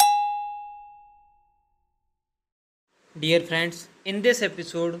Dear friends, in this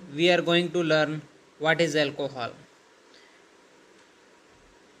episode we are going to learn what is alcohol.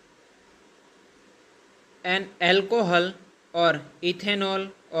 An alcohol or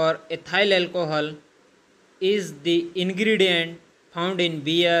ethanol or ethyl alcohol is the ingredient found in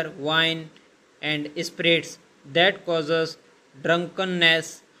beer, wine and spirits that causes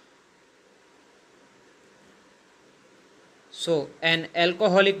drunkenness. So, an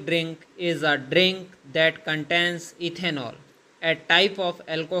alcoholic drink is a drink that contains ethanol, a type of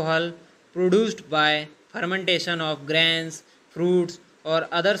alcohol produced by fermentation of grains, fruits, or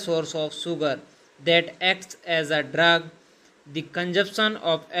other source of sugar that acts as a drug. The consumption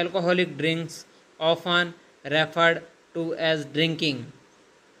of alcoholic drinks, often referred to as drinking,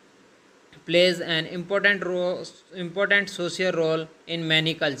 plays an important social role in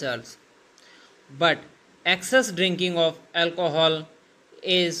many cultures. But excess drinking of alcohol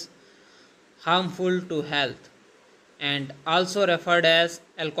is harmful to health and also referred as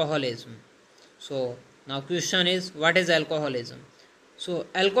alcoholism. So now question is, what is alcoholism? So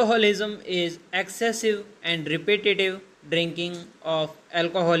alcoholism is excessive and repetitive drinking of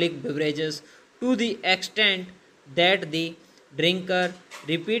alcoholic beverages to the extent that the drinker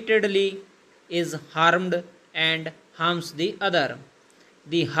repeatedly is harmed and harms the other.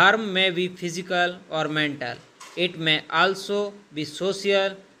 The harm may be physical or mental. It may also be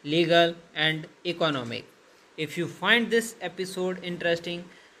social, legal, and economic. If you find this episode interesting,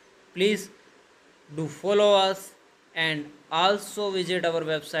 please do follow us and also visit our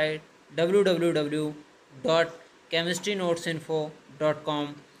website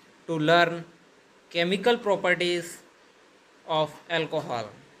www.chemistrynotesinfo.com to learn chemical properties of alcohol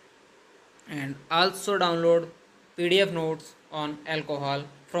and also download PDF notes on alcohol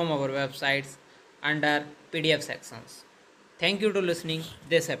from our websites under PDF sections. Thank you to listening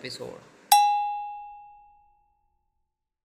this episode.